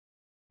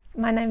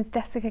My name is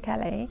Jessica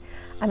Kelly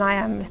and I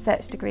am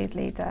Research Degrees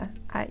Leader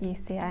at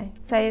UCA.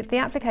 So the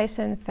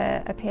application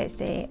for a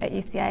PhD at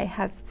UCA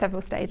has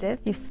several stages.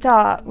 You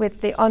start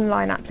with the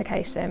online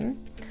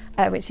application,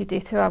 which you do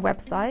through our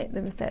website.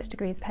 The Research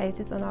Degrees page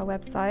is on our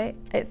website.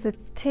 It's a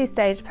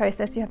two-stage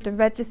process. You have to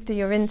register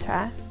your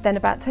interest, then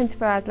about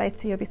 24 hours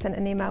later you'll be sent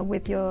an email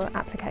with your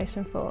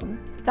application form.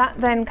 That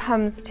then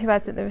comes to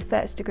us at the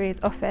Research Degrees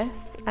office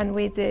and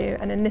we do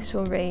an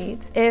initial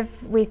read.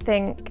 If we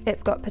think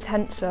it's got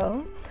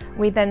potential,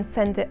 we then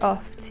send it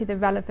off to the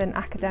relevant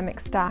academic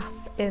staff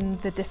in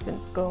the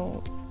different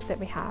schools that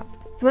we have.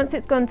 So once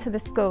it's gone to the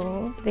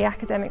schools, the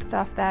academic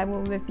staff there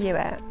will review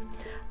it,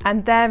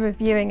 and they're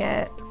reviewing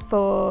it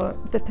for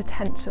the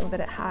potential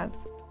that it has.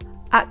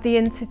 At the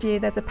interview,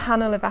 there's a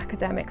panel of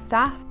academic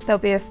staff. There'll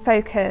be a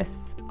focus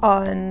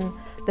on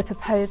the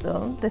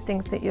proposal, the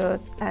things that you're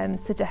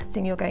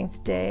suggesting you're going to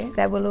do.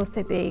 There will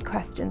also be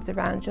questions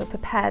around your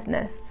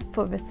preparedness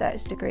for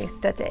research degree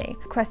study,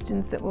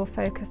 questions that will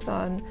focus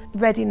on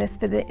readiness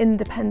for the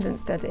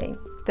independent study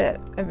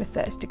that a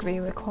research degree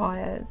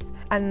requires.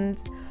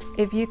 And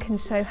if you can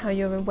show how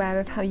you're aware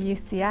of how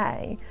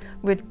UCA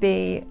would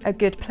be a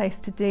good place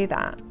to do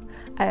that,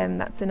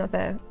 that's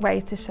another way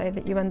to show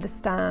that you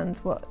understand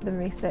what the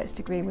research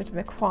degree would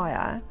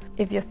require.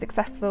 If you're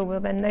successful,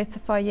 we'll then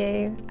notify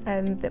you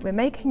that we're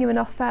making you an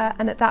offer,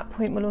 and at that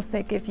point we'll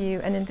also give you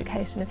an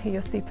indication of who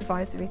your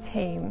supervisory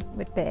team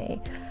would be.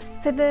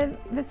 So the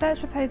research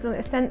proposal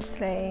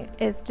essentially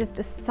is just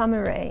a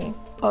summary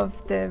of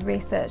the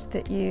research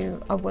that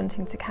you are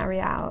wanting to carry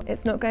out.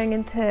 It's not going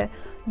into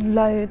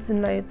loads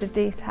and loads of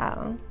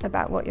detail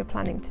about what you're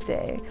planning to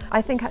do.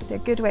 I think actually a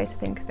good way to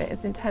think of it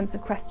is in terms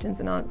of questions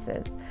and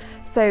answers.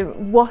 So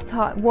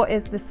what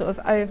is the sort of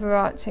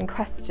overarching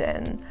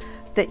question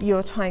that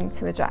you're trying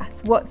to address?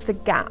 What's the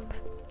gap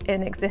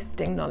in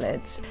existing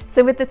knowledge?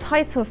 So with the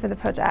title for the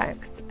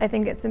project, I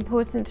think it's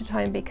important to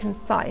try and be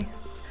concise.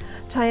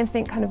 Try and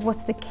think kind of what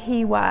are the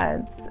key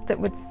words that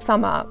would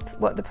sum up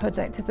what the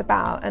project is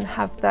about and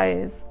have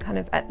those kind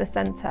of at the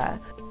centre.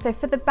 So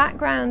for the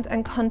background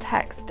and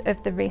context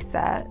of the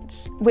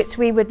research, which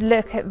we would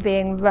look at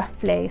being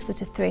roughly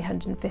sort of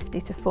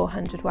 350 to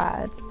 400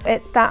 words,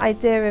 it's that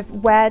idea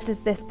of where does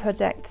this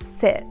project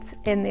sit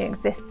in the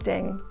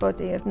existing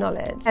body of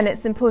knowledge. And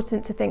it's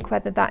important to think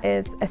whether that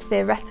is a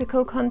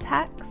theoretical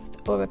context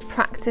or a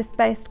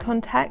practice-based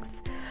context.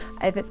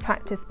 If it's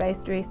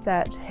practice-based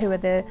research, who are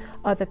the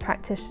other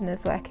practitioners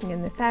working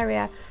in this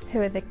area?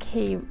 Who are the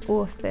key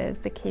authors,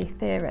 the key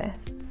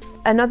theorists?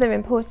 Another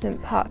important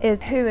part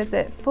is who is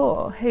it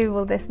for? Who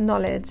will this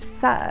knowledge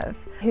serve?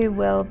 Who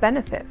will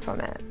benefit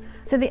from it?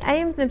 So the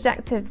aims and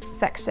objectives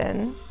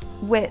section,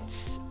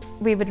 which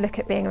we would look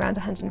at being around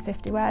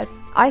 150 words,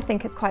 I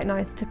think it's quite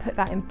nice to put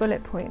that in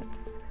bullet points.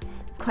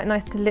 Quite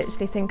nice to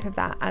literally think of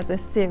that as a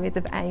series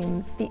of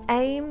aims. The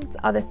aims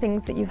are the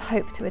things that you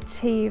hope to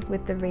achieve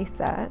with the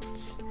research,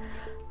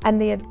 and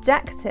the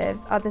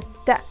objectives are the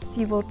steps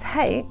you will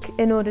take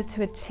in order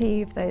to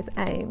achieve those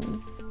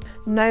aims.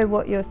 Know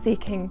what you're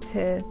seeking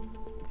to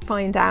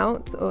find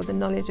out or the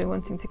knowledge you're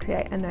wanting to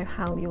create, and know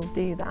how you'll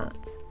do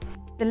that.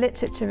 The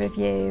literature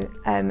review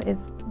is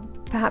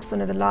perhaps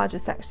one of the larger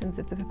sections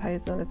of the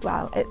proposal as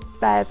well. It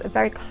bears a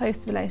very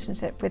close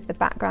relationship with the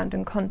background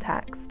and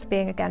context,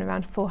 being again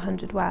around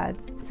 400 words.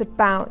 It's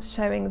about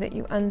showing that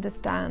you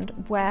understand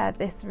where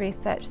this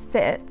research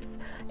sits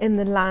in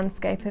the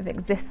landscape of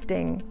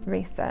existing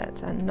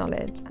research and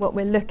knowledge. What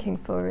we're looking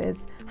for is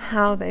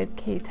how those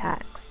key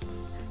texts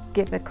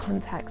give a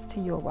context to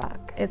your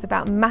work. It's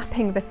about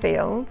mapping the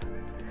field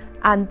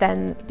and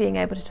then being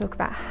able to talk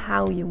about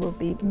how you will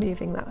be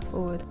moving that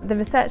forward. The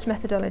research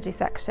methodology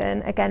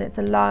section, again it's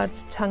a large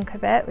chunk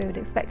of it, we would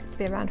expect it to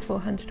be around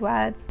 400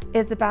 words,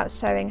 is about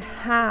showing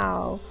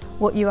how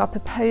what you are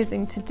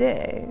proposing to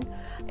do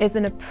is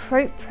an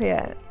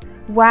appropriate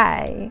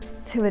way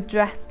to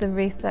address the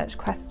research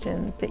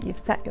questions that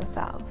you've set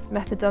yourself.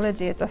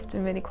 Methodology is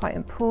often really quite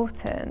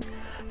important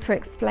for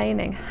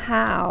explaining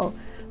how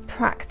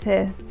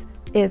practice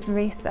is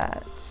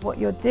research. What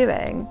you're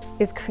doing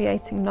is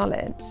creating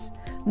knowledge,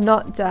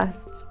 not just,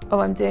 oh,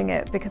 I'm doing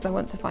it because I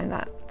want to find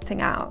that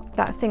thing out.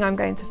 That thing I'm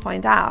going to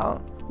find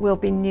out will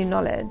be new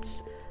knowledge.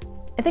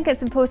 I think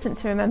it's important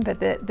to remember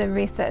that the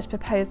research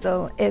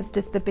proposal is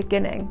just the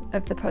beginning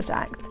of the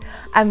project,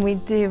 and we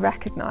do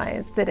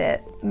recognise that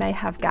it may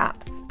have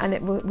gaps, and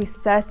we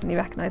certainly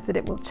recognise that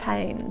it will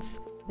change.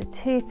 The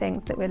two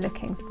things that we're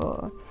looking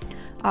for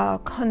are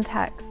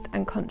context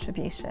and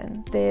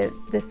contribution.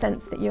 The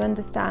sense that you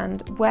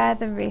understand where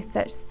the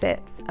research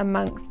sits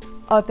amongst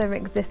other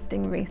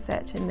existing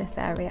research in this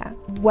area,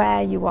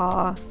 where you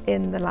are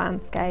in the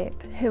landscape,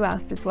 who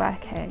else is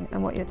working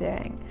and what you're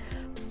doing.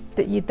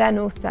 But you then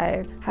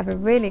also have a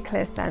really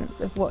clear sense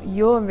of what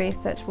your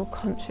research will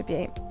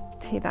contribute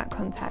to that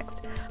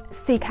context.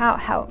 seek out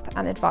help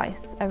and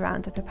advice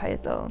around a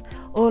proposal.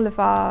 All of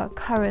our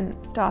current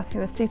staff who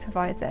are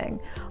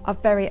supervising are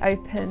very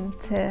open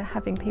to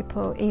having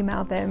people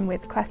email them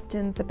with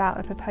questions about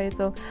a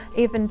proposal,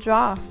 even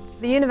drafts.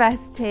 The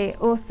university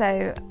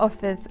also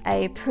offers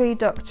a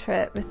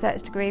pre-doctorate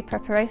research degree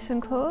preparation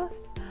course,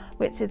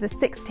 which is a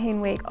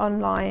 16-week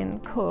online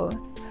course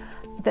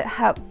that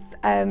helps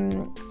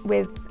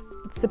with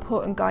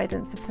support and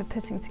guidance for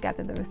putting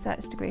together the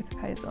research degree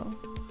proposal.